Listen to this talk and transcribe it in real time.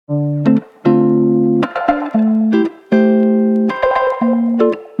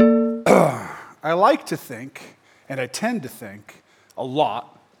like to think, and I tend to think, a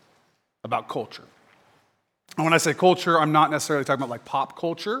lot about culture. And when I say culture, I'm not necessarily talking about like pop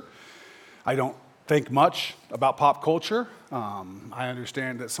culture. I don't think much about pop culture. I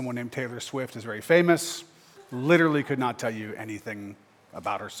understand that someone named Taylor Swift is very famous. Literally could not tell you anything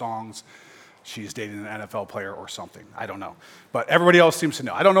about her songs. She's dating an NFL player or something. I don't know. But everybody else seems to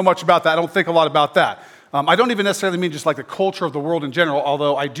know. I don't know much about that. I don't think a lot about that. I don't even necessarily mean just like the culture of the world in general,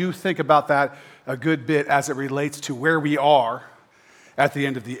 although I do think about that a good bit as it relates to where we are at the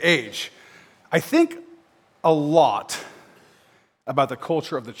end of the age. I think a lot about the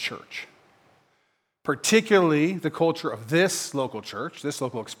culture of the church, particularly the culture of this local church, this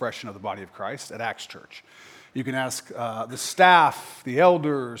local expression of the body of Christ at Acts Church. You can ask the staff, the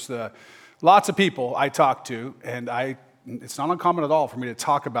elders, lots of people I talk to, and it's not uncommon at all for me to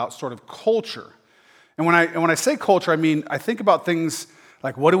talk about sort of culture. And when I say culture, I mean, I think about things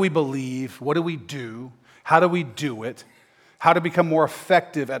like what do we believe, what do we do, how do we do it, how to become more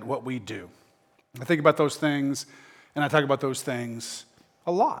effective at what we do. I think about those things, and I talk about those things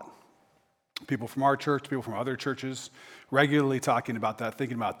a lot. People from our church, people from other churches, regularly talking about that,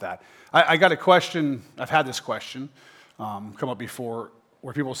 thinking about that. I got a question, I've had this question come up before,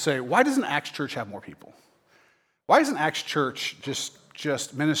 where people say, why doesn't Acts Church have more people? Why isn't Acts Church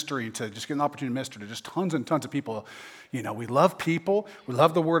just ministering to, just get an opportunity to minister to just tons and tons of people? You know, we love people, we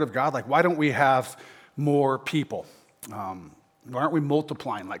love the Word of God, like why don't we have more people? Why aren't we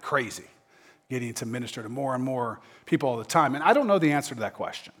multiplying like crazy, getting to minister to more and more people all the time? And I don't know the answer to that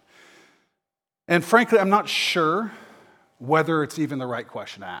question. And frankly, I'm not sure whether it's even the right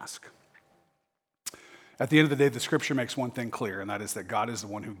question to ask. At the end of the day, the scripture makes one thing clear, and that is that God is the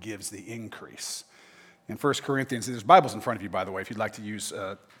one who gives the increase. In 1 Corinthians, there's Bibles in front of you, by the way. If you'd like to use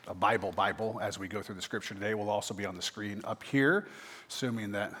a Bible as we go through the scripture today, will also be on the screen up here,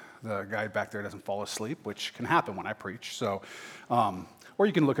 assuming that the guy back there doesn't fall asleep, which can happen when I preach. So, or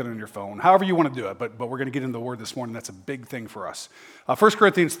you can look at it on your phone, however you want to do it. But we're going to get into the Word this morning. That's a big thing for us. 1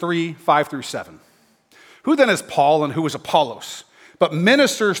 Corinthians 3, 5 through 7. Who then is Paul and who is Apollos? But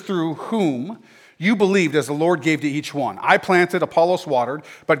ministers through whom you believed as the Lord gave to each one. I planted, Apollos watered,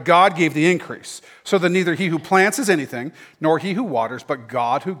 but God gave the increase. So that neither he who plants is anything, nor he who waters, but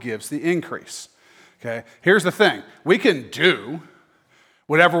God who gives the increase. Okay, here's the thing. We can do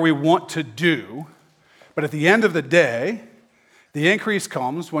whatever we want to do, but at the end of the day, the increase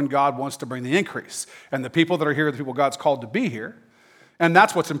comes when God wants to bring the increase. And the people that are here are the people God's called to be here, and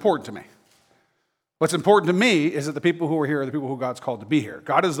that's what's important to me. What's important to me is that the people who are here are the people who God's called to be here.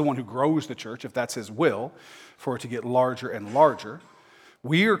 God is the one who grows the church, if that's his will, for it to get larger and larger.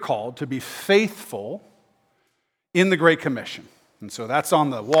 We are called to be faithful in the Great Commission. And so that's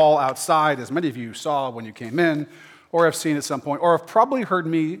on the wall outside, as many of you saw when you came in, or have seen at some point, or have probably heard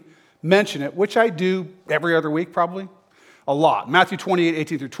me mention it, which I do every other week probably, a lot. Matthew 28,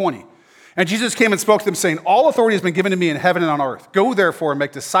 18 through 20. And Jesus came and spoke to them, saying, all authority has been given to me in heaven and on earth. Go therefore and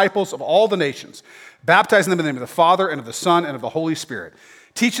make disciples of all the nations, baptizing them in the name of the Father and of the Son and of the Holy Spirit,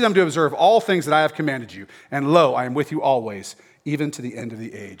 teaching them to observe all things that I have commanded you. And lo, I am with you always, even to the end of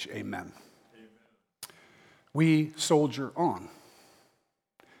the age. Amen. We soldier on.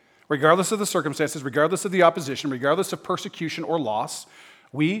 Regardless of the circumstances, regardless of the opposition, regardless of persecution or loss,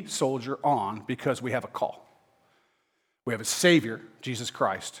 we soldier on because we have a call. We have a Savior, Jesus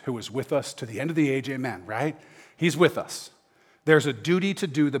Christ, who is with us to the end of the age, amen, right? He's with us. There's a duty to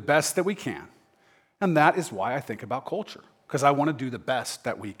do the best that we can, and that is why I think about culture, because I want to do the best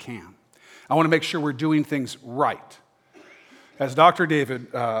that we can. I want to make sure we're doing things right. As Dr.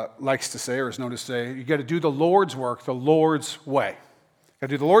 David likes to say, or is known to say, you got to do the Lord's work the Lord's way. You got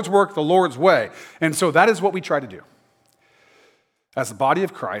to do the Lord's work the Lord's way. And so that is what we try to do. As the body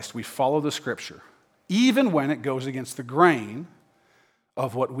of Christ, we follow the Scripture, even when it goes against the grain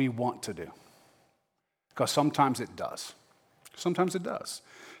of what we want to do. Because sometimes it does. Sometimes it does.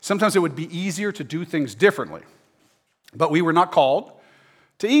 Sometimes it would be easier to do things differently. But we were not called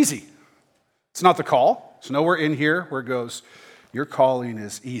to easy. It's not the call. It's nowhere in here where it goes, your calling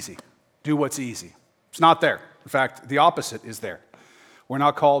is easy. Do what's easy. It's not there. In fact, the opposite is there. We're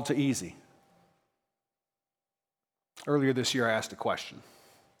not called to easy. Earlier this year, I asked a question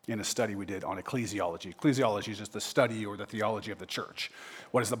in a study we did on ecclesiology. Ecclesiology is just the study or the theology of the church.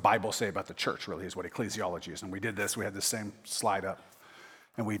 What does the Bible say about the church, really, is what ecclesiology is. And we did this. We had the same slide up,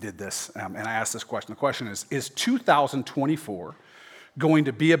 and we did this. And I asked this question. The question is 2024 going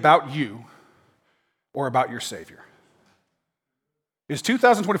to be about you or about your Savior? Is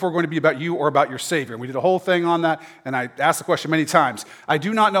 2024 going to be about you or about your Savior? And we did a whole thing on that, and I asked the question many times. I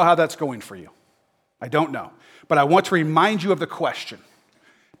do not know how that's going for you. I don't know. But I want to remind you of the question,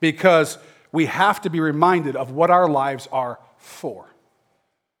 because we have to be reminded of what our lives are for.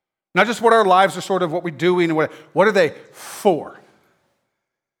 Not just what our lives are sort of what we're doing, what are they for?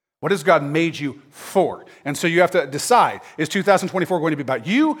 What has God made you for? And so you have to decide, is 2024 going to be about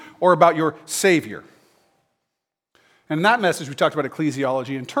you or about your Savior? And in that message, we talked about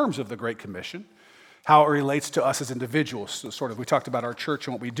ecclesiology in terms of the Great Commission, how it relates to us as individuals. So sort of, we talked about our church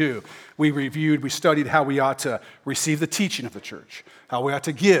and what we do. We studied how we ought to receive the teaching of the church, how we ought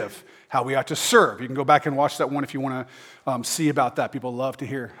to give, how we ought to serve. You can go back and watch that one if you want to see about that. People love to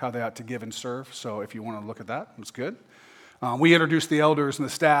hear how they ought to give and serve. So if you want to look at that, it's good. We introduced the elders and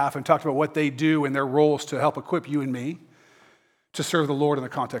the staff and talked about what they do and their roles to help equip you and me to serve the Lord in the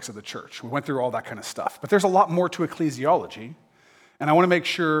context of the church. We went through all that kind of stuff. But there's a lot more to ecclesiology, and I want to make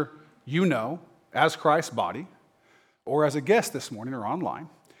sure you know, as Christ's body, or as a guest this morning or online,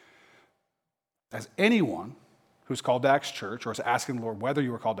 as anyone who's called to Acts Church or is asking the Lord whether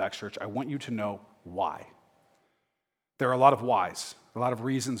you were called to Acts Church, I want you to know why. There are a lot of whys, a lot of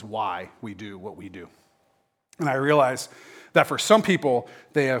reasons why we do what we do. And I realize that for some people,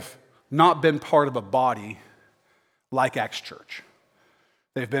 they have not been part of a body like Acts Church.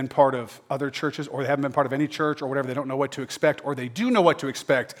 They've been part of other churches, or they haven't been part of any church, or whatever. They don't know what to expect, or they do know what to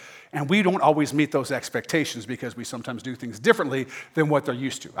expect, and we don't always meet those expectations because we sometimes do things differently than what they're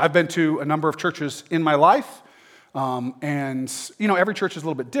used to. I've been to a number of churches in my life, and every church is a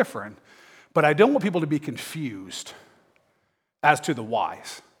little bit different, but I don't want people to be confused as to the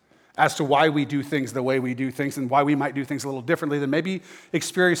whys, as to why we do things the way we do things, and why we might do things a little differently than maybe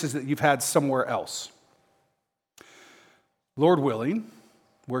experiences that you've had somewhere else. Lord willing,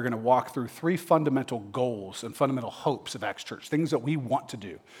 we're going to walk through 3 fundamental goals and fundamental hopes of Acts Church, things that we want to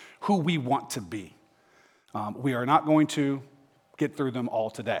do, who we want to be. We are not going to get through them all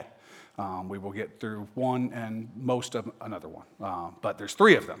today. We will get through one and most of another one. But there's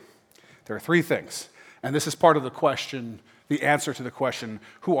 3 of them. There are 3 things. And this is part of the question, the answer to the question,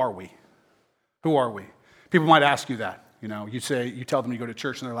 who are we? Who are we? People might ask you that. You tell them you go to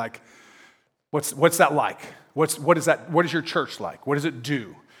church and they're like, what's that like? What is your church like? What does it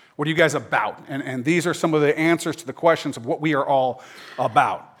do? What are you guys about? And these are some of the answers to the questions of what we are all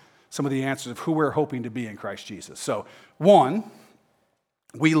about. Some of the answers of who we're hoping to be in Christ Jesus. So, 1,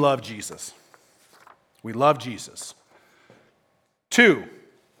 we love Jesus. We love Jesus. 2,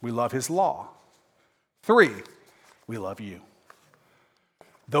 we love his law. 3, we love you.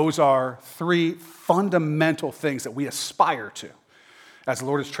 Those are 3 fundamental things that we aspire to. As the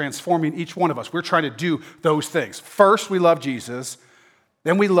Lord is transforming each one of us, we're trying to do those things. First, we love Jesus,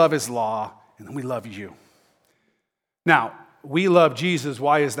 then we love his law, and then we love you. Now, we love Jesus.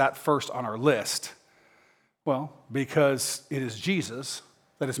 Why is that first on our list? Well, because it is Jesus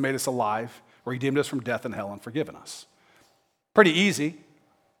that has made us alive, redeemed us from death and hell, and forgiven us. Pretty easy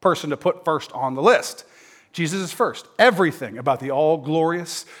person to put first on the list. Jesus is first. Everything about the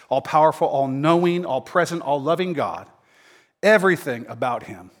all-glorious, all-powerful, all-knowing, all-present, all-loving God, everything about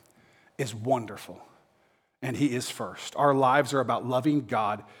him is wonderful, and he is first. Our lives are about loving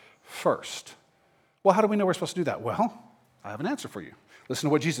God first. Well, how do we know we're supposed to do that? Well, I have an answer for you. Listen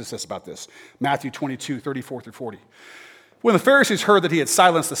to what Jesus says about this. Matthew 22, 34 through 40. When the Pharisees heard that he had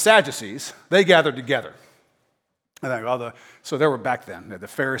silenced the Sadducees, they gathered together. And so there were back then, they had the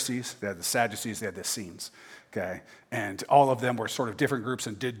Pharisees, they had the Sadducees, they had the Essenes, okay? And all of them were sort of different groups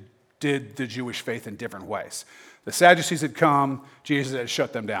and did the Jewish faith in different ways. The Sadducees had come, Jesus had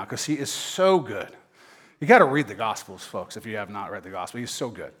shut them down because he is so good. You got to read the Gospels, folks, if you have not read the Gospel. He's so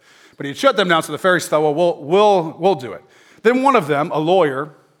good. But he had shut them down, so the Pharisees thought, well, we'll do it. Then one of them, a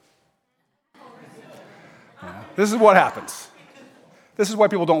lawyer, this is what happens. This is why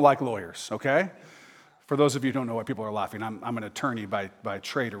people don't like lawyers, okay? For those of you who don't know why people are laughing, I'm an attorney by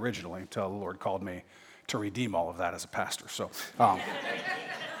trade originally until the Lord called me to redeem all of that as a pastor. So,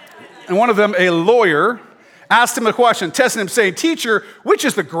 and one of them, a lawyer, asked him a question, testing him, saying, "Teacher, which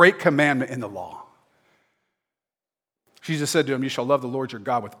is the great commandment in the law?" Jesus said to him, "You shall love the Lord your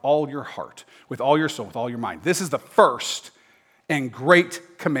God with all your heart, with all your soul, with all your mind. This is the first and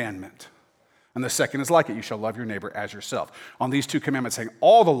great commandment. And the second is like it. You shall love your neighbor as yourself. On these 2 commandments hang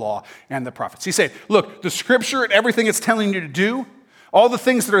all the law and the prophets." He's saying, look, the scripture and everything it's telling you to do, all the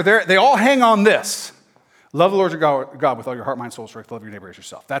things that are there, they all hang on this. Love the Lord your God with all your heart, mind, soul, strength. Love your neighbor as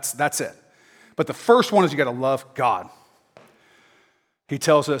yourself. That's it. But the first one is you got to love God. He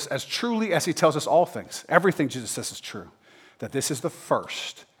tells us, as truly as he tells us all things, everything Jesus says is true, that this is the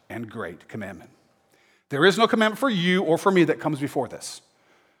first and great commandment. There is no commandment for you or for me that comes before this.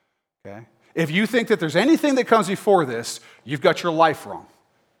 Okay? If you think that there's anything that comes before this, you've got your life wrong.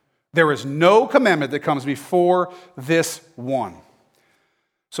 There is no commandment that comes before this one.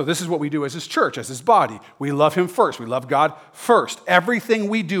 So this is what we do as his church, as his body. We love him first. We love God first. Everything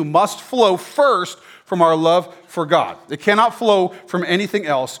we do must flow first from our love for God. It cannot flow from anything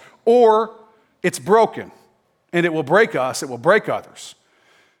else, or it's broken, and it will break us. It will break others.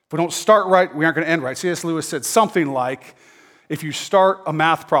 If we don't start right, we aren't going to end right. C.S. Lewis said something like, if you start a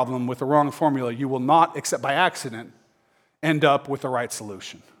math problem with the wrong formula, you will not, except by accident, end up with the right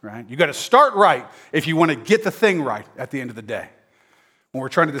solution, right? You got to start right if you want to get the thing right at the end of the day. When we're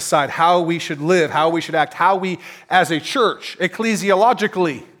trying to decide how we should live, how we should act, how we, as a church,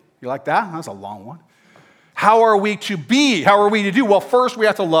 ecclesiologically, you like that? That's a long one. How are we to be? How are we to do? Well, first we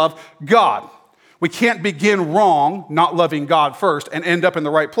have to love God. We can't begin wrong, not loving God first, and end up in the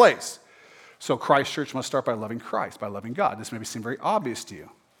right place. So Christ Church must start by loving Christ, by loving God. This may seem very obvious to you.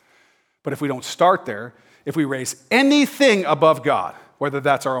 But if we don't start there, if we raise anything above God, whether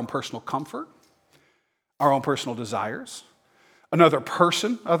that's our own personal comfort, our own personal desires, another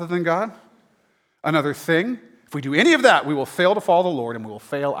person other than God, another thing, if we do any of that, we will fail to follow the Lord and we will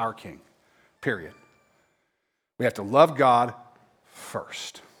fail our King, period. We have to love God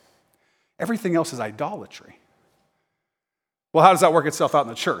first. Everything else is idolatry. Well, how does that work itself out in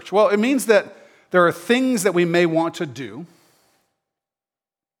the church? Well, it means that there are things that we may want to do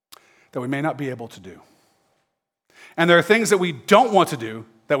that we may not be able to do. And there are things that we don't want to do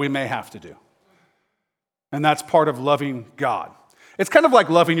that we may have to do. And that's part of loving God. It's kind of like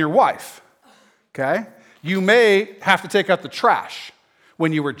loving your wife, okay? You may have to take out the trash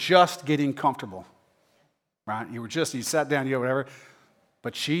when you were just getting comfortable, right? You sat down, whatever,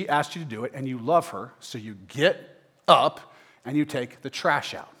 but she asked you to do it, and you love her, so you get up and you take the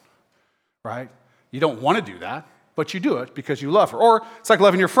trash out, right? You don't want to do that, but you do it because you love her. Or it's like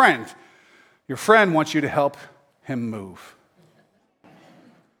loving your friend. Your friend wants you to help him move,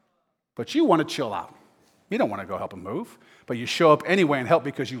 but you want to chill out. You don't want to go help him move, but you show up anyway and help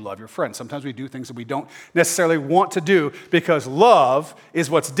because you love your friend. Sometimes we do things that we don't necessarily want to do because love is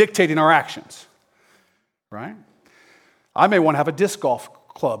what's dictating our actions, right? I may want to have a disc golf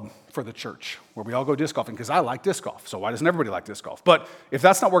club for the church where we all go disc golfing because I like disc golf. So why doesn't everybody like disc golf? But if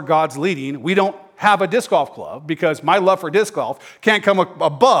that's not where God's leading, we don't have a disc golf club because my love for disc golf can't come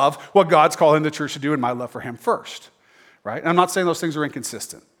above what God's calling the church to do and my love for him first, right? And I'm not saying those things are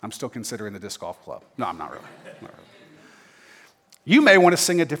inconsistent. I'm still considering the disc golf club. No, I'm not really. You may want to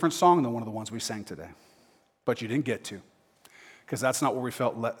sing a different song than one of the ones we sang today, but you didn't get to because that's not where we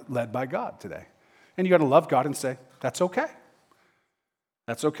felt led by God today. And you got to love God and say, that's okay.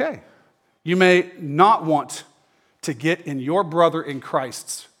 That's okay. You may not want to get in your brother in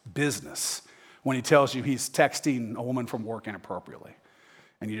Christ's business when he tells you he's texting a woman from work inappropriately.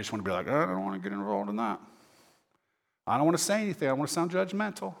 And you just want to be like, I don't want to get involved in that. I don't want to say anything. I don't want to sound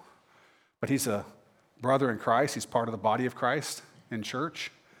judgmental. But he's a brother in Christ. He's part of the body of Christ in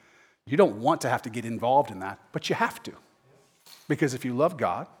church. You don't want to have to get involved in that, but you have to. Because if you love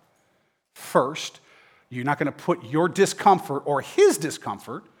God first, you're not going to put your discomfort or his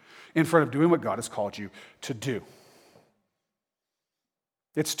discomfort in front of doing what God has called you to do.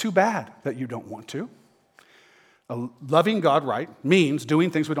 It's too bad that you don't want to. Loving God right means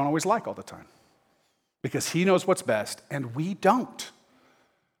doing things we don't always like all the time. Because he knows what's best, and we don't.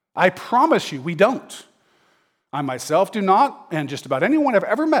 I promise you, we don't. I myself do not, and just about anyone I've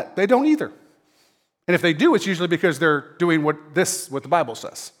ever met, they don't either. And if they do, it's usually because they're doing what the Bible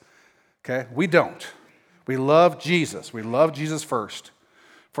says. Okay? We don't. We love Jesus. We love Jesus first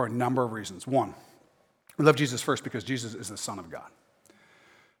for a number of reasons. One, we love Jesus first because Jesus is the Son of God.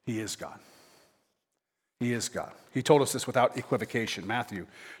 He is God. He is God. He told us this without equivocation. Matthew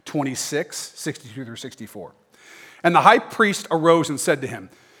 26, 62 through 64. And the high priest arose and said to him,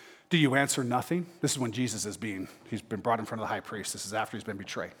 do you answer nothing? This is when Jesus he's been brought in front of the high priest. This is after he's been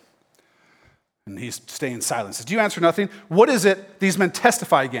betrayed. And he's staying silent. He says, do you answer nothing? What is it these men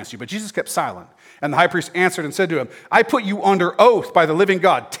testify against you? But Jesus kept silent. And the high priest answered and said to him, I put you under oath by the living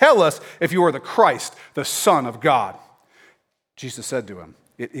God. Tell us if you are the Christ, the Son of God. Jesus said to him,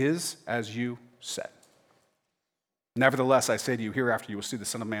 it is as you said. Nevertheless, I say to you, hereafter you will see the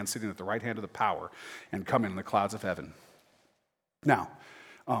Son of Man sitting at the right hand of the power and coming in the clouds of heaven. Now,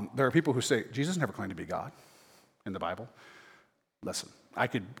 there are people who say, Jesus never claimed to be God in the Bible. Listen, I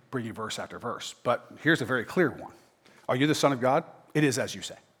could bring you verse after verse, but here's a very clear one. Are you the Son of God? It is as you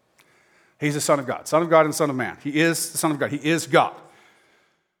say. He's the Son of God and Son of Man. He is the Son of God. He is God.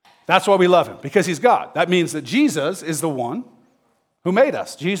 That's why we love him, because he's God. That means that Jesus is the one who made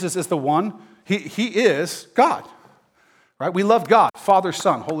us. Jesus is the one, he is God. Right? We love God, Father,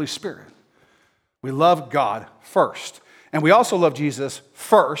 Son, Holy Spirit. We love God first. And we also love Jesus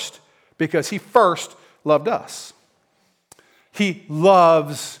first because he first loved us. He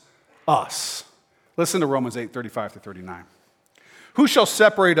loves us. Listen to Romans 8:35-39. Who shall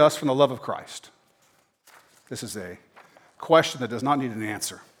separate us from the love of Christ? This is a question that does not need an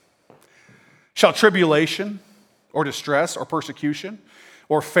answer. Shall tribulation or distress or persecution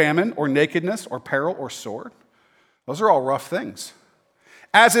or famine or nakedness or peril or sword? Those are all rough things.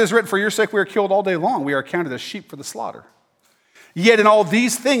 As it is written, for your sake we are killed all day long. We are counted as sheep for the slaughter. Yet in all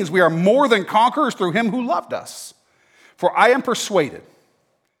these things we are more than conquerors through him who loved us. For I am persuaded.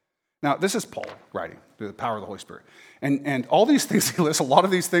 Now, this is Paul writing through the power of the Holy Spirit. And all these things he lists, a lot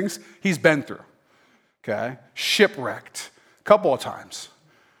of these things he's been through. Okay? Shipwrecked a couple of times,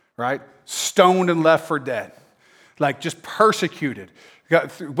 right? Stoned and left for dead. Like just persecuted.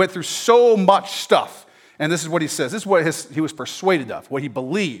 Went through so much stuff. And this is what he says. This is what he was persuaded of, what he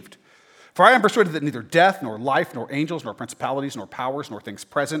believed. For I am persuaded that neither death, nor life, nor angels, nor principalities, nor powers, nor things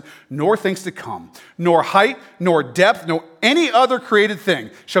present, nor things to come, nor height, nor depth, nor any other created thing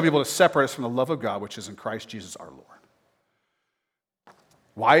shall be able to separate us from the love of God, which is in Christ Jesus our Lord.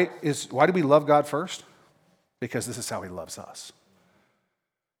 Why do we love God first? Because this is how he loves us.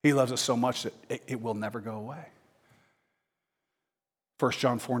 He loves us so much that it will never go away. 1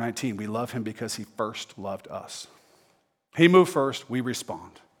 John 4:19, we love him because he first loved us. He moved first, we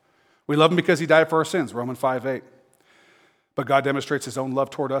respond. We love him because he died for our sins, Romans 5:8. But God demonstrates his own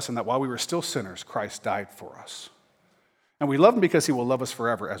love toward us in that while we were still sinners, Christ died for us. And we love him because he will love us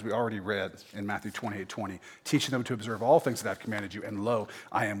forever, as we already read in Matthew 28:20, teaching them to observe all things that I've commanded you, and lo,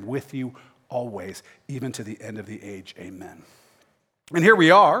 I am with you always, even to the end of the age. Amen. And here we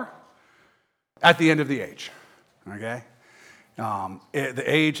are at the end of the age, okay?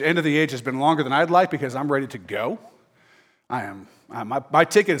 The end of the age has been longer than I'd like because I'm ready to go. My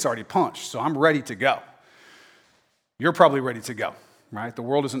ticket is already punched, so I'm ready to go. You're probably ready to go, right? The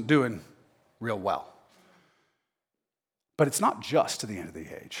world isn't doing real well. But it's not just to the end of the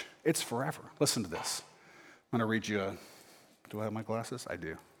age. It's forever. Listen to this. I'm going to read you do I have my glasses? I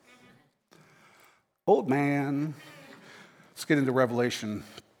do. Old man. Let's get into Revelation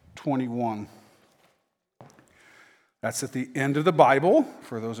 21. That's at the end of the Bible,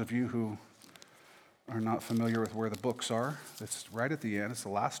 for those of you who are not familiar with where the books are. It's right at the end. It's the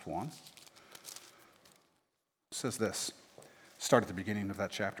last one. It says this. Start at the beginning of that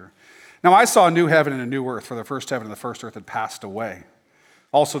chapter. Now I saw a new heaven and a new earth, for the first heaven and the first earth had passed away.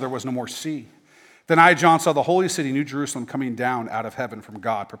 Also there was no more sea. Then I, John, saw the holy city, New Jerusalem, coming down out of heaven from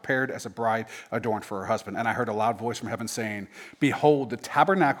God, prepared as a bride adorned for her husband. And I heard a loud voice from heaven saying, behold, the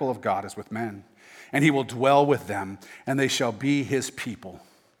tabernacle of God is with men, and he will dwell with them, and they shall be his people.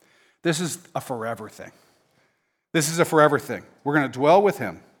 This is a forever thing. This is a forever thing. We're going to dwell with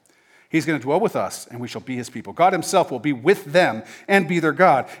him. He's going to dwell with us, and we shall be his people. God himself will be with them and be their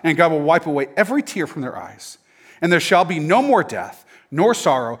God, and God will wipe away every tear from their eyes. And there shall be no more death, nor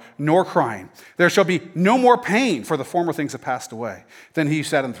sorrow, nor crying. There shall be no more pain, for the former things have passed away. Then he who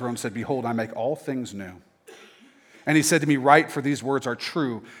sat on the throne said, behold, I make all things new. And he said to me, write, for these words are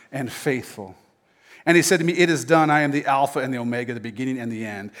true and faithful. And he said to me, it is done. I am the Alpha and the Omega, the beginning and the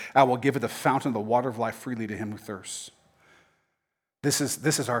end. I will give it the fountain of the water of life freely to him who thirsts. This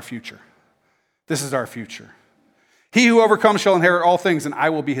is our future. This is our future. He who overcomes shall inherit all things, and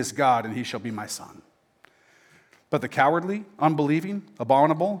I will be his God, and he shall be my son. But the cowardly, unbelieving,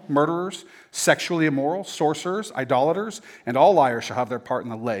 abominable, murderers, sexually immoral, sorcerers, idolaters, and all liars shall have their part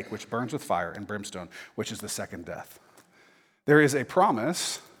in the lake, which burns with fire and brimstone, which is the second death. There is a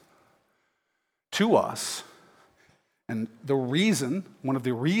promise to us, and one of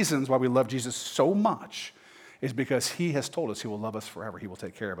the reasons why we love Jesus so much is because he has told us he will love us forever. He will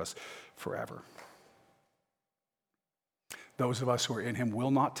take care of us forever. Those of us who are in him will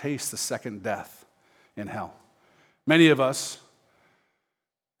not taste the second death in hell. Many of us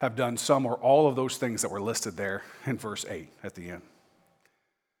have done some or all of those things that were listed there in verse 8 at the end.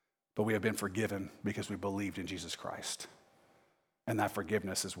 But we have been forgiven because we believed in Jesus Christ. And that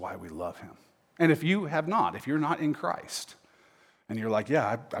forgiveness is why we love him. And if you have not, if you're not in Christ, and you're like,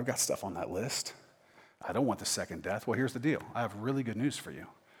 yeah, I've got stuff on that list. I don't want the second death. Well, here's the deal. I have really good news for you.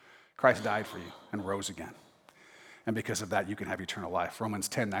 Christ died for you and rose again. And because of that, you can have eternal life. Romans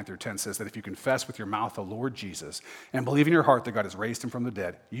 10:9-10 says that if you confess with your mouth the Lord Jesus and believe in your heart that God has raised him from the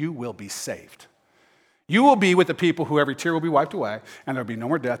dead, you will be saved. You will be with the people who every tear will be wiped away, and there will be no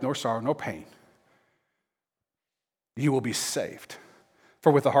more death, no sorrow, no pain. You will be saved.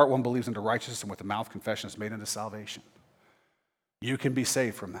 For with the heart one believes unto righteousness, and with the mouth confession is made unto salvation. You can be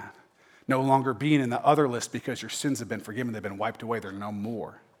saved from that. No longer being in the other list because your sins have been forgiven, they've been wiped away, they're no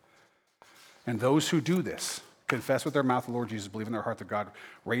more. And those who do this, confess with their mouth the Lord Jesus, believe in their heart that God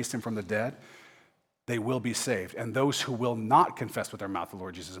raised him from the dead, they will be saved. And those who will not confess with their mouth the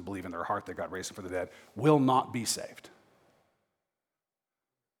Lord Jesus and believe in their heart that God raised him from the dead will not be saved.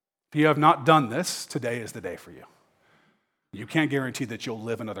 If you have not done this, today is the day for you. You can't guarantee that you'll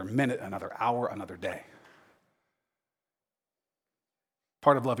live another minute, another hour, another day.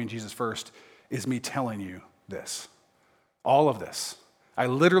 Part of loving Jesus first is me telling you this. All of this. I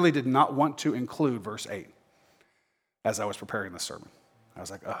literally did not want to include verse 8 as I was preparing the sermon. I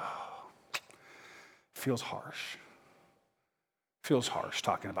was like, oh, feels harsh. Feels harsh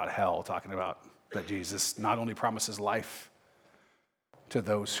talking about hell, talking about that Jesus not only promises life to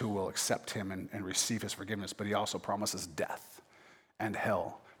those who will accept him and receive his forgiveness, but he also promises death and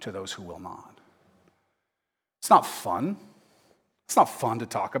hell to those who will not. It's not fun. It's not fun to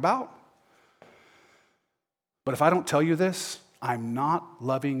talk about. But if I don't tell you this, I'm not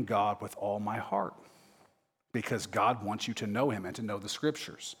loving God with all my heart, because God wants you to know him and to know the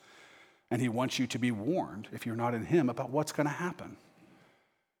scriptures. And he wants you to be warned, if you're not in him, about what's going to happen.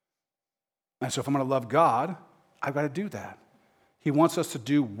 And so if I'm going to love God, I've got to do that. He wants us to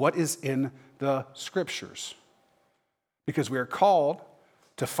do what is in the scriptures, because we are called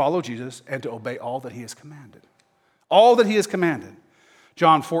to follow Jesus and to obey all that he has commanded. All that he has commanded.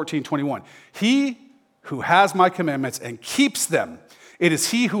 John 14:21. He who has my commandments and keeps them, it is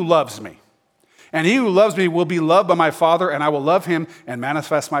he who loves me. And he who loves me will be loved by my Father, and I will love him and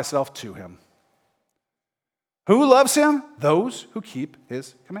manifest myself to him. Who loves him? Those who keep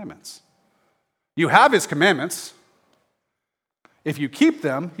his commandments. You have his commandments. If you keep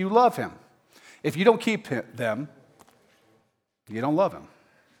them, you love him. If you don't keep them, you don't love him.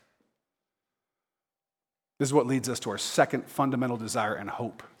 This is what leads us to our second fundamental desire and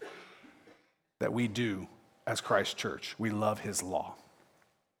hope that we do as Christ Church. We love his law.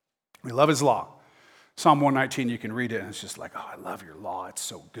 We love his law. Psalm 119, you can read it, and it's just like, oh, I love your law. It's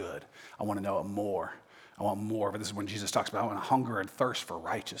so good. I want to know it more. I want more. But this is when Jesus talks about, I want to hunger and thirst for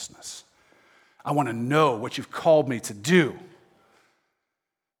righteousness. I want to know what you've called me to do.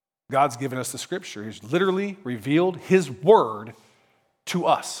 God's given us the scripture. He's literally revealed his word to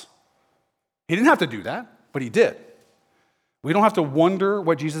us. He didn't have to do that, but he did. We don't have to wonder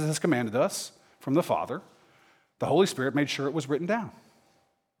what Jesus has commanded us from the Father. The Holy Spirit made sure it was written down.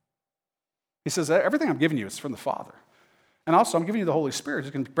 He says, everything I'm giving you is from the Father. And also, I'm giving you the Holy Spirit.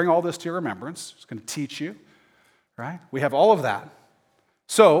 He's going to bring all this to your remembrance. He's going to teach you, right? We have all of that.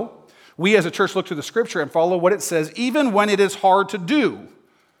 So, we as a church look to the scripture and follow what it says, even when it is hard to do.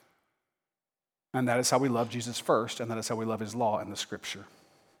 And that is how we love Jesus first, and that is how we love his law and the scripture.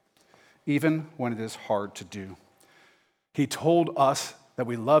 Even when it is hard to do. He told us that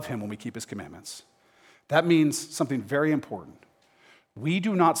we love him when we keep his commandments. That means something very important. We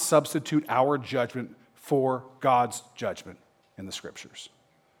do not substitute our judgment for God's judgment in the scriptures.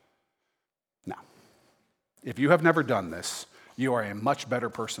 Now, if you have never done this, you are a much better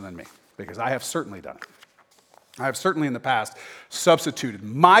person than me, because I have certainly done it. I have certainly in the past substituted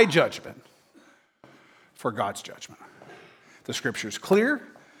my judgment for God's judgment. The scripture is clear,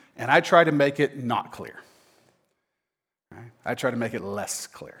 and I try to make it not clear. Right? I try to make it less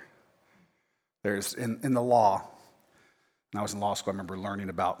clear. There's in the law, when I was in law school, I remember learning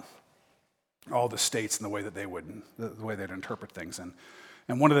about all the states and the way that they would, the way they'd interpret things. And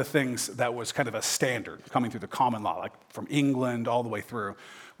one of the things that was kind of a standard coming through the common law, like from England all the way through,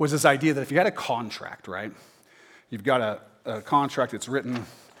 was this idea that if you had a contract, right? You've got a contract that's written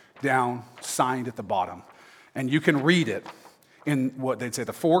down, signed at the bottom, and you can read it in what they'd say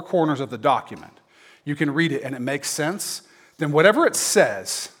the four corners of the document. You can read it and it makes sense, then whatever it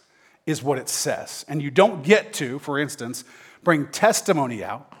says is what it says. And you don't get to, for instance, bring testimony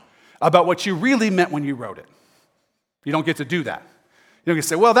out about what you really meant when you wrote it. You don't get to do that. You don't get to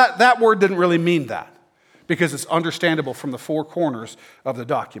say, well, that word didn't really mean that, because it's understandable from the four corners of the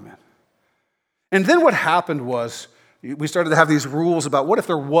document. And then what happened was we started to have these rules about what if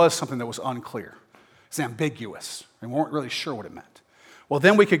there was something that was unclear. It's ambiguous, and we weren't really sure what it meant. Well,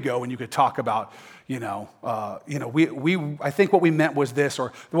 then we could go and you could talk about, I think what we meant was this,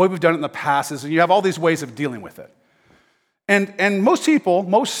 or the way we've done it in the past is, and you have all these ways of dealing with it. And most people,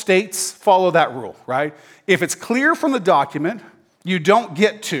 most states follow that rule, right? If it's clear from the document, you don't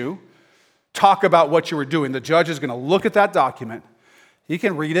get to talk about what you were doing. The judge is going to look at that document. He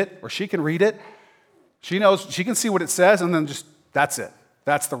can read it, or she can read it. She knows, she can see what it says, and then just, that's it.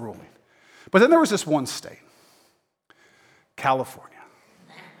 That's the ruling. But then there was this one state, California.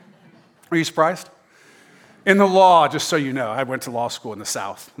 Are you surprised? In the law, just so you know, I went to law school in the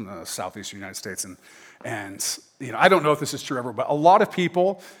South, in the southeastern United States, and I don't know if this is true ever, but a lot of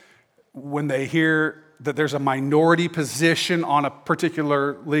people, when they hear that there's a minority position on a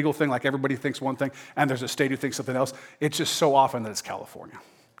particular legal thing, like everybody thinks one thing, and there's a state who thinks something else. It's just so often that it's California,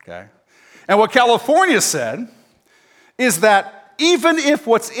 okay? And what California said is that even if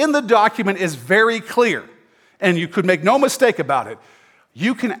what's in the document is very clear, and you could make no mistake about it,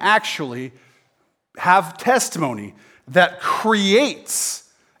 you can actually have testimony that creates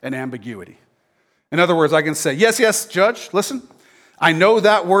an ambiguity. In other words, I can say, yes, judge, listen, I know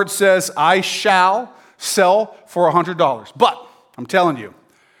that word says I shall sell for $100. But I'm telling you,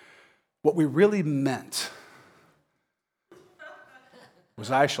 what we really meant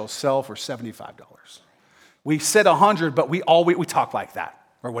was I shall sell for $75. We said 100, but we talk like that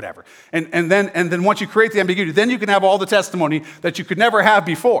or whatever. And then once you create the ambiguity, then you can have all the testimony that you could never have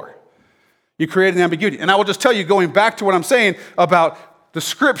before. You create an ambiguity. And I will just tell you, going back to what I'm saying about the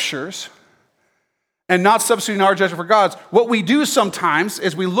scriptures and not substituting our judgment for God's, what we do sometimes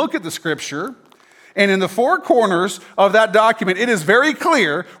is we look at the scripture, and in the four corners of that document, it is very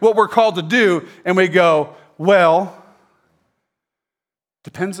clear what we're called to do, and we go, well,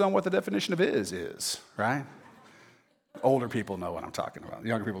 depends on what the definition of is, right? Older people know what I'm talking about.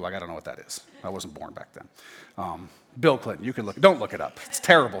 Younger people are like, I don't know what that is. I wasn't born back then. Bill Clinton, you can don't look it up. It's a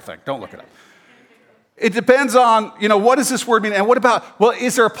terrible thing. Don't look it up. It depends on, what does this word mean? And what about, well,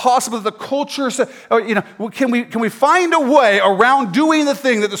 is there a possibility that the culture, can we find a way around doing the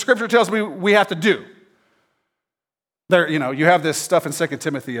thing that the scripture tells me we have to do? There, you have this stuff in 2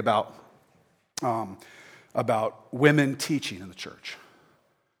 Timothy about women teaching in the church.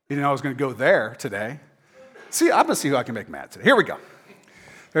 You didn't know I was going to go there today. See, I'm going to see who I can make mad today. Here we go.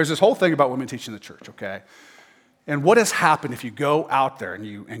 There's this whole thing about women teaching in the church, okay? And what has happened if you go out there and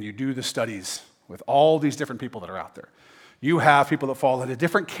you do the studies with all these different people that are out there? You have people that fall into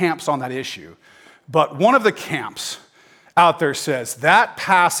different camps on that issue. But one of the camps out there says that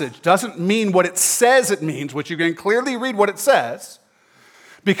passage doesn't mean what it says it means, which you can clearly read what it says,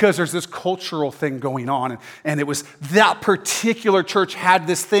 because there's this cultural thing going on. And it was that particular church had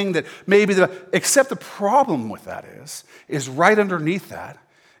this thing that maybe, except the problem with that is right underneath that,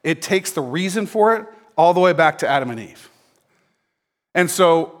 it takes the reason for it all the way back to Adam and Eve. And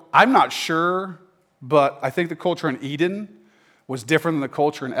so I'm not sure, but I think the culture in Eden was different than the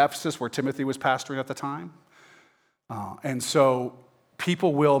culture in Ephesus where Timothy was pastoring at the time. And so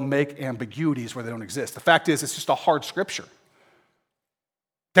people will make ambiguities where they don't exist. The fact is, it's just a hard scripture.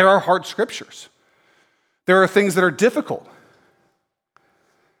 There are hard scriptures. There are things that are difficult.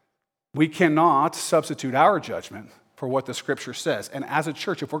 We cannot substitute our judgment for what the scripture says. And as a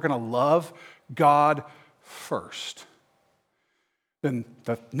church, if we're going to love God first, then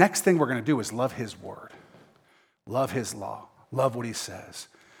the next thing we're going to do is love his word, love his law, love what he says.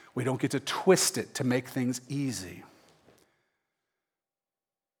 We don't get to twist it to make things easy.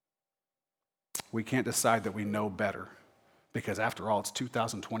 We can't decide that we know better because, after all, it's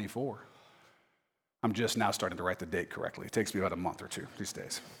 2024. I'm just now starting to write the date correctly. It takes me about a month or two these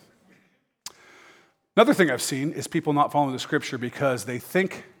days. Another thing I've seen is people not following the scripture because they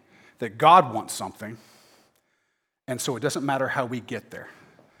think that God wants something, and so it doesn't matter how we get there.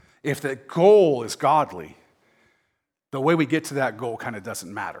 If the goal is godly, the way we get to that goal kind of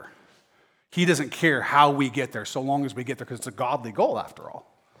doesn't matter. He doesn't care how we get there so long as we get there because it's a godly goal after all.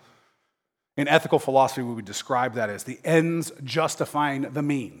 In ethical philosophy, we would describe that as the ends justifying the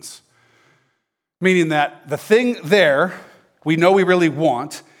means. Meaning that the thing there, we know we really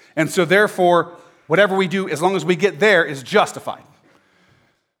want, and so therefore, whatever we do, as long as we get there, is justified.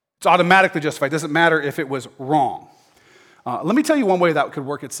 It's automatically justified. It doesn't matter if it was wrong. Let me tell you one way that could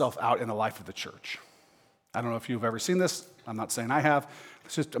work itself out in the life of the church. I don't know if you've ever seen this. I'm not saying I have.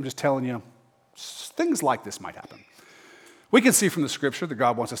 I'm just telling you, things like this might happen. We can see from the scripture that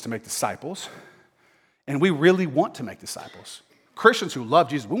God wants us to make disciples, and we really want to make disciples. Christians who love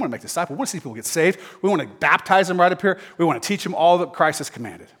Jesus, we want to make disciples. We want to see people get saved. We want to baptize them right up here. We want to teach them all that Christ has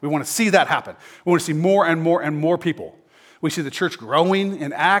commanded. We want to see that happen. We want to see more and more and more people. We see the church growing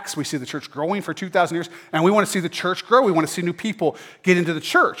in Acts. We see the church growing for 2,000 years, and we want to see the church grow. We want to see new people get into the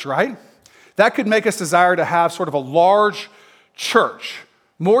church, right? That could make us desire to have sort of a large church,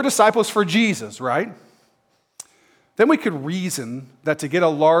 more disciples for Jesus, right? Then we could reason that to get a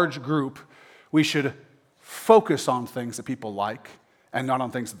large group, we should focus on things that people like and not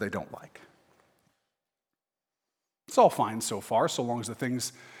on things that they don't like. It's all fine so far, so long as the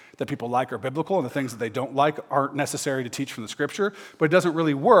things that people like are biblical and the things that they don't like aren't necessary to teach from the scripture. But it doesn't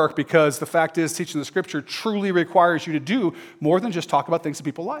really work because the fact is teaching the scripture truly requires you to do more than just talk about things that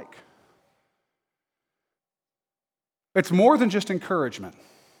people like. It's more than just encouragement.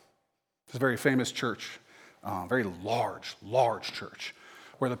 There's a very famous church, very large church,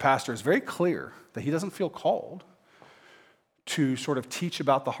 where the pastor is very clear that he doesn't feel called to sort of teach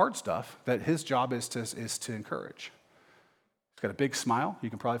about the hard stuff, that his job is to encourage. He's got a big smile.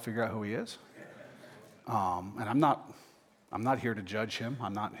 You can probably figure out who he is. And I'm not here to judge him.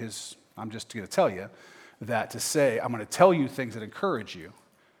 I'm just going to tell you that to say, I'm going to tell you things that encourage you,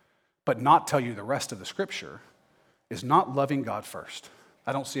 but not tell you the rest of the scripture is not loving God first.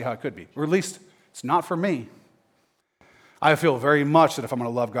 I don't see how it could be. Or at least it's not for me. I feel very much that if I'm going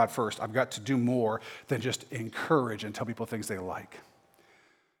to love God first, I've got to do more than just encourage and tell people things they like.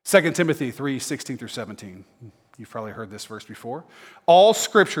 2 Timothy 3:16 through 17. You've probably heard this verse before. All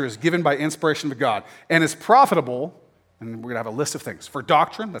scripture is given by inspiration of God and is profitable, and we're going to have a list of things, for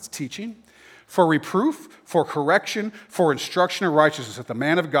doctrine, that's teaching, for reproof, for correction, for instruction in righteousness, that the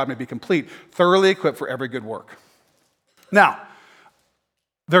man of God may be complete, thoroughly equipped for every good work. Now,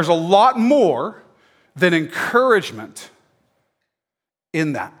 there's a lot more than encouragement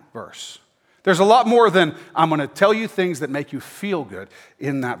in that verse. There's a lot more than I'm going to tell you things that make you feel good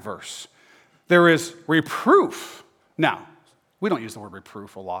in that verse. There is reproof. Now, we don't use the word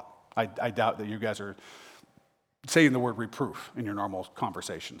reproof a lot. I doubt that you guys are saying the word reproof in your normal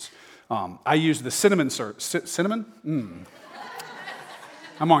conversations. I use the cinnamon. Cinnamon?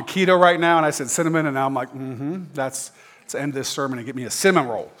 I'm on keto right now, and I said cinnamon, and now I'm like, let's end this sermon and get me a cinnamon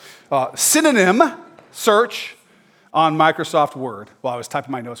roll. Synonym search on Microsoft Word while I was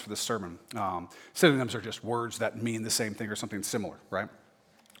typing my notes for this sermon. Synonyms are just words that mean the same thing or something similar, right?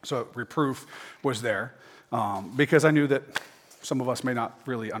 So reproof was there because I knew that some of us may not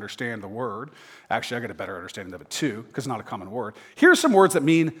really understand the word. Actually, I got a better understanding of it too, because it's not a common word. Here's some words that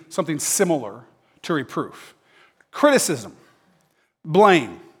mean something similar to reproof. Criticism,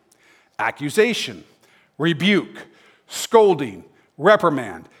 blame, accusation, rebuke, scolding,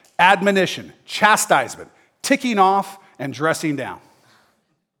 reprimand, admonition, chastisement, ticking off, and dressing down.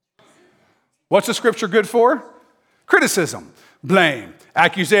 What's the scripture good for? Criticism, blame,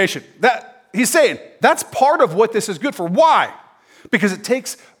 accusation. He's saying that's part of what this is good for. Why? Because it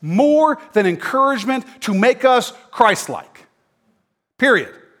takes more than encouragement to make us Christ-like.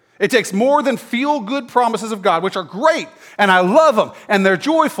 Period. It takes more than feel-good promises of God, which are great, and I love them, and they're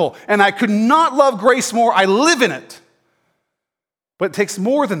joyful, and I could not love grace more. I live in it. But it takes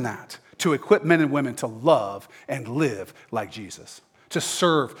more than that to equip men and women to love and live like Jesus, to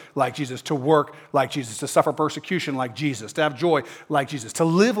serve like Jesus, to work like Jesus, to suffer persecution like Jesus, to have joy like Jesus, to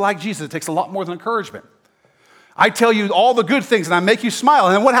live like Jesus. It takes a lot more than encouragement. I tell you all the good things and I make you smile.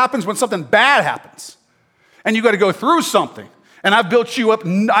 And then what happens when something bad happens? And you got to go through something. And I've built you up.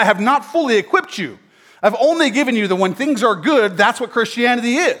 I have not fully equipped you. I've only given you the when things are good, that's what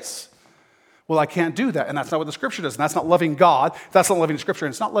Christianity is. Well, I can't do that. And that's not what the scripture does. And that's not loving God. That's not loving the scripture.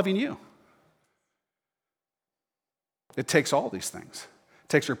 And it's not loving you. It takes all these things. It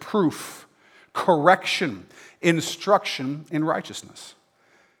takes reproof, correction, instruction in righteousness.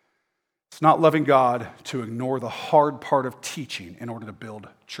 It's not loving God to ignore the hard part of teaching in order to build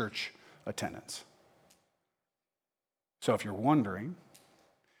church attendance. So if you're wondering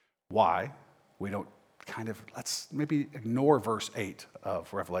why we don't let's maybe ignore verse 8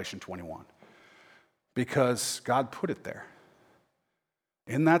 of Revelation 21. Because God put it there.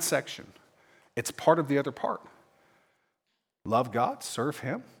 In that section, it's part of the other part. Love God, serve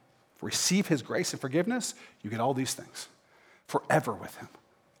Him, receive His grace and forgiveness, you get all these things forever with Him.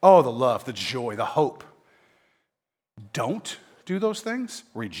 Oh, the love, the joy, the hope. Don't do those things,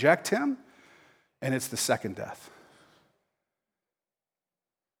 reject Him, and it's the second death.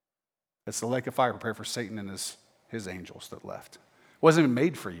 It's the lake of fire prepared for Satan and his angels that left. It wasn't even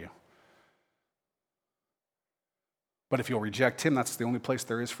made for you. But if you'll reject Him, that's the only place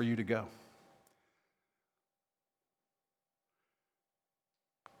there is for you to go.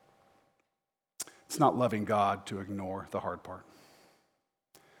 It's not loving God to ignore the hard part.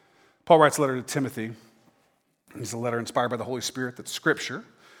 Paul writes a letter to Timothy. It's a letter inspired by the Holy Spirit that's Scripture.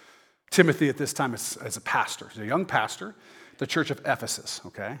 Timothy at this time is a pastor. He's a young pastor, the church of Ephesus,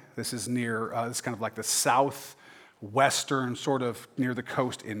 okay? This is near, this is kind of like the southwestern, sort of near the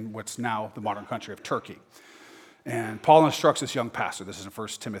coast in what's now the modern country of Turkey. And Paul instructs this young pastor. This is in 2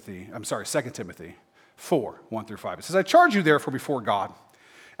 Timothy 4, 1 through 5. It says, I charge you therefore before God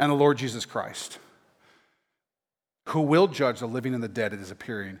and the Lord Jesus Christ, who will judge the living and the dead at His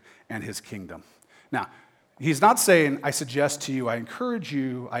appearing and His kingdom. Now, he's not saying, I suggest to you, I encourage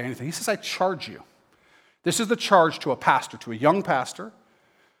you, anything. He says, I charge you. This is the charge to a pastor, to a young pastor,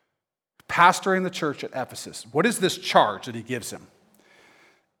 pastoring the church at Ephesus. What is this charge that he gives him?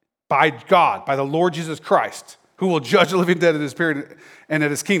 By God, by the Lord Jesus Christ, who will judge the living dead at His appearing and at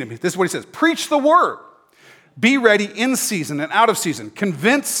His kingdom. This is what he says. Preach the word. Be ready in season and out of season.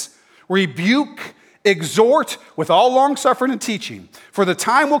 Convince, rebuke, exhort with all long-suffering and teaching. For the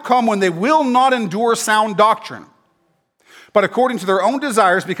time will come when they will not endure sound doctrine, but according to their own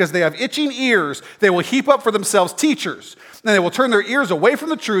desires, because they have itching ears, they will heap up for themselves teachers, and they will turn their ears away from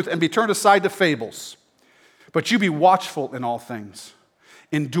the truth and be turned aside to fables. But you be watchful in all things.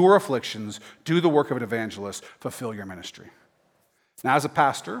 Endure afflictions, do the work of an evangelist, fulfill your ministry. Now, as a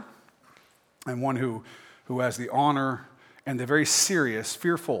pastor, and one who has the honor and the very serious,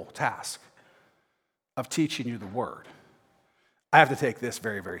 fearful task of teaching you the word, I have to take this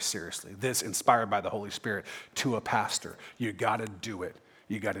very, very seriously. This, inspired by the Holy Spirit, to a pastor. You got to do it.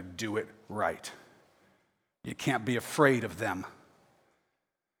 You got to do it right. You can't be afraid of them.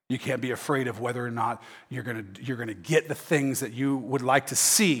 You can't be afraid of whether or not you're going to get the things that you would like to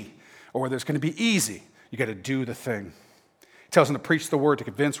see, or whether it's going to be easy. You got to do the thing. He tells them to preach the word, to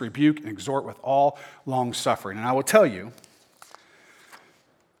convince, rebuke, and exhort with all long suffering. And I will tell you,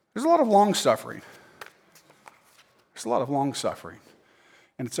 there's a lot of long suffering. There's a lot of long suffering.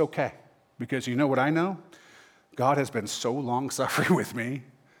 And it's okay. Because you know what I know? God has been so long suffering with me.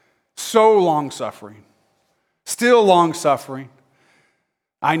 So long suffering. Still long suffering.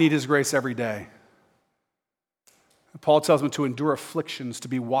 I need his grace every day. Paul tells them to endure afflictions, to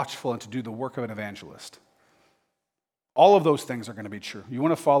be watchful, and to do the work of an evangelist. All of those things are going to be true. You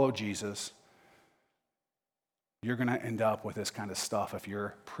want to follow Jesus, you're going to end up with this kind of stuff if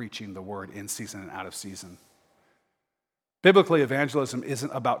you're preaching the word in season and out of season. Biblically, evangelism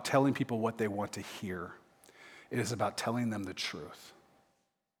isn't about telling people what they want to hear. It is about telling them the truth.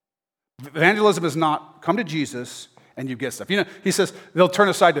 Evangelism is not come to Jesus and you get stuff. You know, he says they'll turn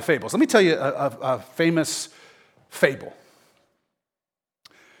aside to fables. Let me tell you a famous fable.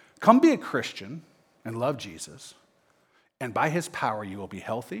 Come be a Christian and love Jesus, and by his power you will be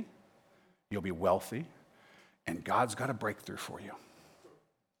healthy, you'll be wealthy, and God's got a breakthrough for you.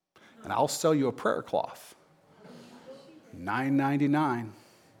 And I'll sell you a prayer cloth. $9.99.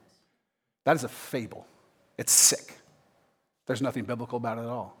 That is a fable. It's sick. There's nothing biblical about it at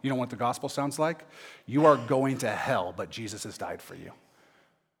all. You know what the gospel sounds like? You are going to hell, but Jesus has died for you.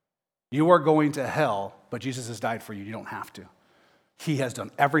 You are going to hell, but Jesus has died for you. You don't have to. He has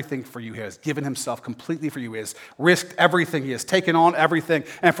done everything for you. He has given himself completely for you. He has risked everything. He has taken on everything.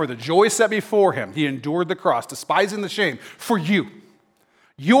 And for the joy set before him, he endured the cross, despising the shame for you.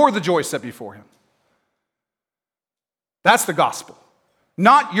 You're the joy set before him. That's the gospel.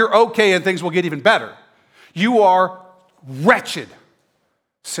 Not you're okay and things will get even better. You are wretched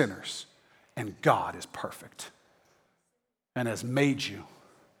sinners, and God is perfect and has made you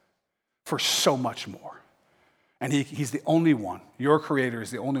for so much more. And he's the only one, your creator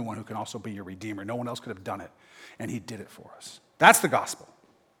is the only one who can also be your redeemer. No one else could have done it, and he did it for us. That's the gospel.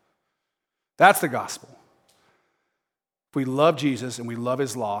 That's the gospel. If we love Jesus and we love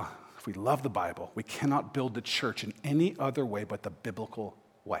his law, if we love the Bible, we cannot build the church in any other way but the biblical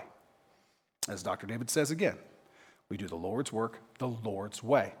way. As Dr. David says again, we do the Lord's work the Lord's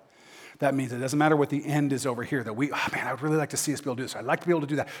way. That means it doesn't matter what the end is over here, that I would really like to see us be able to do this, or I'd like to be able to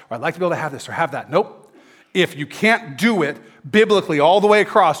do that, or I'd like to be able to have this or have that. Nope. If you can't do it biblically all the way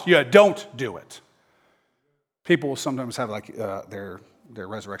across, you don't do it. People will sometimes have like their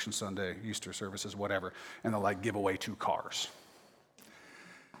Resurrection Sunday, Easter services, whatever, and they'll like give away 2 cars.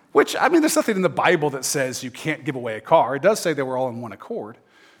 Which, I mean, there's nothing in the Bible that says you can't give away a car. It does say they were all in one accord.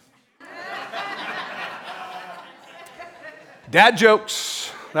 Dad jokes,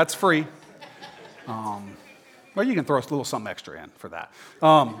 that's free. Well, you can throw a little something extra in for that.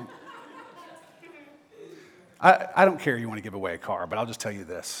 I don't care you want to give away a car, but I'll just tell you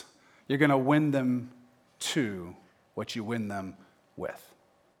this. You're going to win them to what you win them with.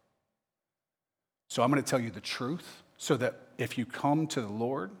 So I'm going to tell you the truth so that if you come to the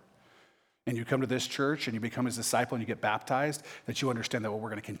Lord and you come to this church and you become his disciple and you get baptized, that you understand that what we're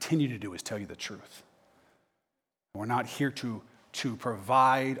going to continue to do is tell you the truth. We're not here to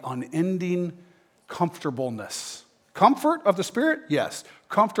provide unending comfortableness. Comfort of the Spirit? Yes.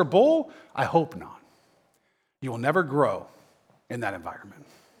 Comfortable? I hope not. You will never grow in that environment.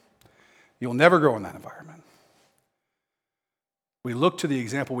 You will never grow in that environment. We look to the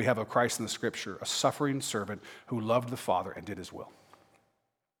example we have of Christ in the Scripture, a suffering servant who loved the Father and did his will.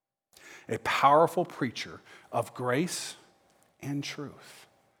 A powerful preacher of grace and truth.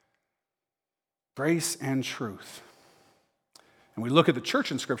 Grace and truth. And we look at the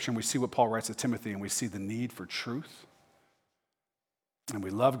church in Scripture and we see what Paul writes to Timothy and we see the need for truth. And we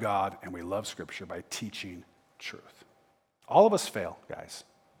love God and we love Scripture by teaching truth. All of us fail, guys.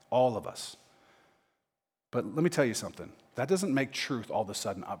 All of us. But let me tell you something. That doesn't make truth all of a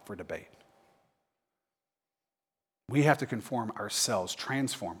sudden up for debate. We have to conform ourselves,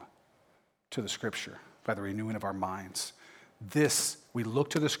 transform to the Scripture by the renewing of our minds. We look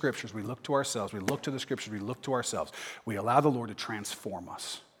to the Scriptures, we look to ourselves, we look to the Scriptures, we look to ourselves. We allow the Lord to transform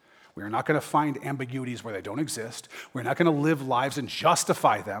us. We are not going to find ambiguities where they don't exist. We're not going to live lives and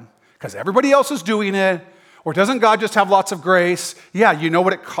justify them because everybody else is doing it. Or doesn't God just have lots of grace? Yeah, you know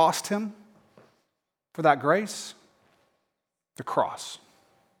what it cost him for that grace? The cross.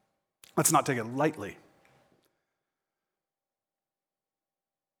 Let's not take it lightly.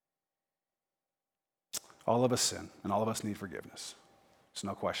 All of us sin, and all of us need forgiveness. There's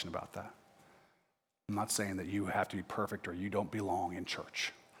no question about that. I'm not saying that you have to be perfect or you don't belong in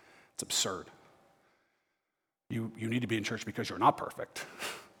church. It's absurd. You need to be in church because you're not perfect.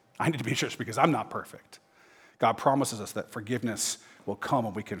 I need to be in church because I'm not perfect. God promises us that forgiveness will come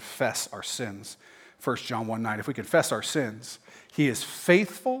when we confess our sins. 1 John 1:9, if we confess our sins, he is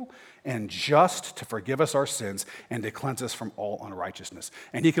faithful and just to forgive us our sins and to cleanse us from all unrighteousness.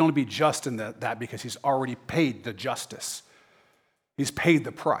 And he can only be just in that because he's already paid the justice. He's paid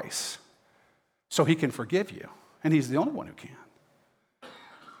the price. So he can forgive you. And he's the only one who can.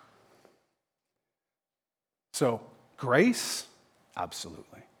 So grace,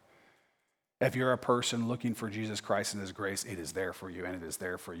 absolutely. If you're a person looking for Jesus Christ and his grace, it is there for you, and it is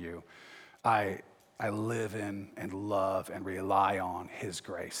there for you. I live in and love and rely on his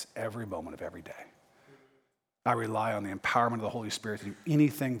grace every moment of every day. I rely on the empowerment of the Holy Spirit to do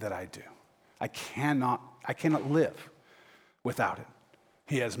anything that I do. I cannot live without it.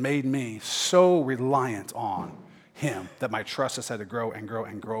 He has made me so reliant on him that my trust has had to grow and grow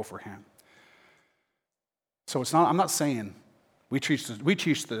and grow for him. So I'm not saying we teach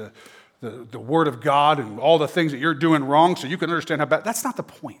the word of God and all the things that you're doing wrong so you can understand how bad. That's not the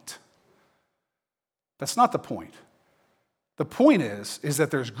point. That's not the point. The point is that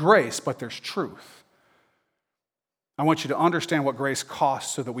there's grace, but there's truth. I want you to understand what grace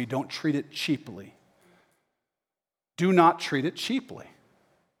costs so that we don't treat it cheaply. Do not treat it cheaply.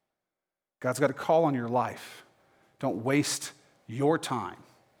 God's got a call on your life. Don't waste your time.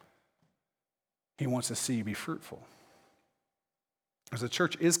 He wants to see you be fruitful. As the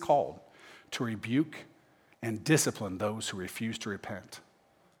church is called to rebuke and discipline those who refuse to repent,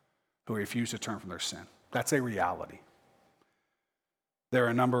 who refuse to turn from their sin. That's a reality. There are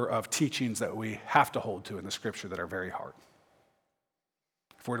a number of teachings that we have to hold to in the Scripture that are very hard.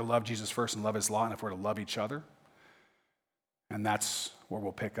 If we're to love Jesus first and love his law, and if we're to love each other, and that's where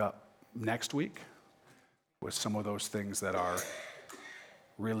we'll pick up next week with some of those things that are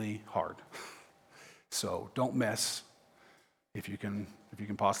really hard. So don't miss. If you can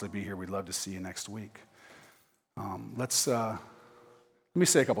possibly be here, we'd love to see you next week. Let me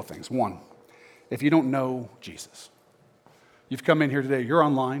say a couple things. One, if you don't know Jesus, you've come in here today, you're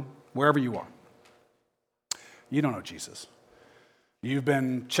online, wherever you are. You don't know Jesus. You've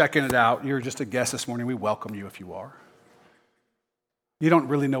been checking it out. You're just a guest this morning. We welcome you if you are. You don't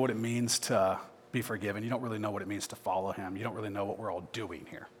really know what it means to be forgiven. You don't really know what it means to follow him. You don't really know what we're all doing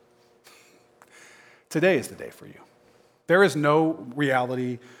here. Today is the day for you. There is no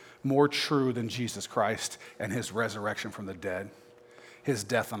reality more true than Jesus Christ and his resurrection from the dead, his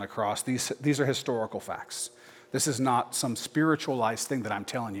death on the cross. These are historical facts. This is not some spiritualized thing that I'm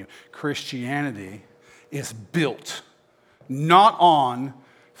telling you. Christianity is built not on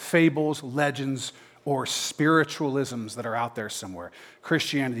fables, legends, or spiritualisms that are out there somewhere.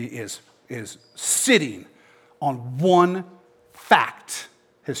 Christianity is sitting on one fact,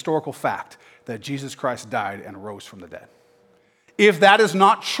 historical fact, that Jesus Christ died and rose from the dead. If that is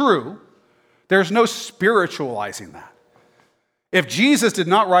not true, there's no spiritualizing that. If Jesus did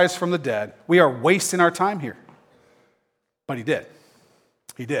not rise from the dead, we are wasting our time here. But he did.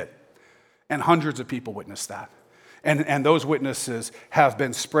 He did. And hundreds of people witnessed that. And those witnesses have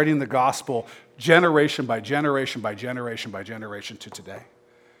been spreading the gospel generation by generation by generation by generation to today.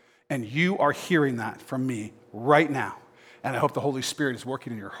 And you are hearing that from me right now. And I hope the Holy Spirit is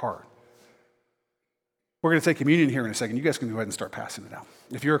working in your heart. We're going to take communion here in a second. You guys can go ahead and start passing it out.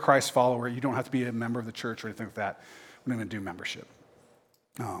 If you're a Christ follower, you don't have to be a member of the church or anything like that. We're not going to do membership.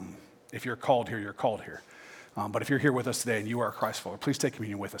 If you're called here, you're called here. But if you're here with us today and you are a Christ follower, please take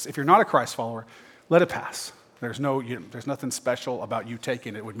communion with us. If you're not a Christ follower, let it pass. There's nothing special about you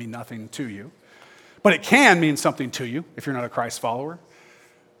taking it. It would mean nothing to you. But it can mean something to you if you're not a Christ follower.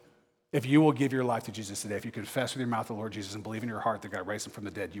 If you will give your life to Jesus today, if you confess with your mouth the Lord Jesus and believe in your heart that God raised him from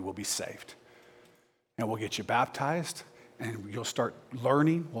the dead, you will be saved. And we'll get you baptized, and you'll start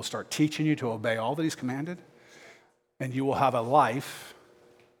learning. We'll start teaching you to obey all that he's commanded. And you will have a life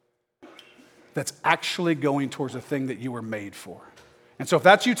that's actually going towards the thing that you were made for. And so if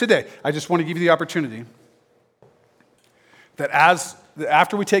that's you today, I just want to give you the opportunity that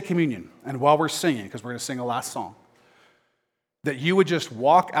after we take communion and while we're singing, because we're going to sing a last song, that you would just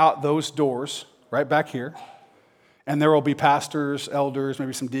walk out those doors right back here, and there will be pastors, elders,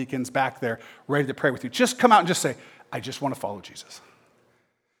 maybe some deacons back there ready to pray with you. Just come out and just say, I just want to follow Jesus.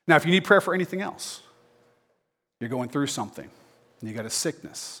 Now, if you need prayer for anything else, you're going through something, and you got a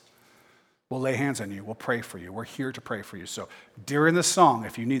sickness, we'll lay hands on you. We'll pray for you. We're here to pray for you. So during this song,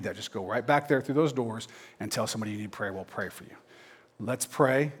 if you need that, just go right back there through those doors and tell somebody you need prayer. We'll pray for you. Let's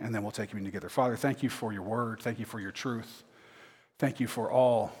pray, and then we'll take you in together. Father, thank you for your word. Thank you for your truth. Thank you for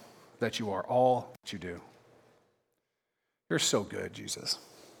all that you are, all that you do. You're so good, Jesus.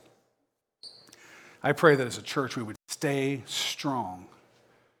 I pray that as a church, we would stay strong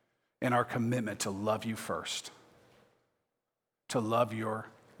in our commitment to love you first, to love your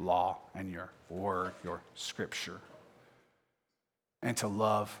law and your word, your scripture, and to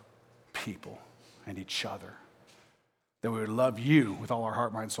love people and each other. That we would love you with all our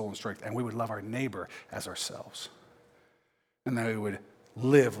heart, mind, soul, and strength, and we would love our neighbor as ourselves. And that we would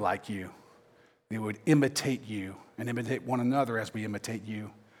live like you. We would imitate you and imitate one another as we imitate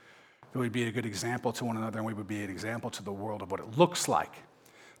you. That we'd be a good example to one another, and we would be an example to the world of what it looks like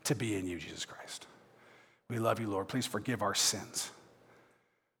to be in you, Jesus Christ. We love you, Lord. Please forgive our sins.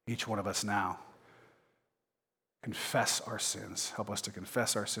 Each one of us now, confess our sins. Help us to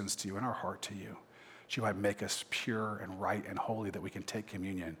confess our sins to you and our heart to you. That you might make us pure and right and holy, that we can take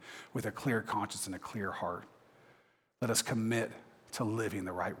communion with a clear conscience and a clear heart. Let us commit to living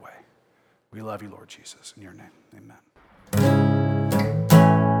the right way. We love you, Lord Jesus. In your name, amen.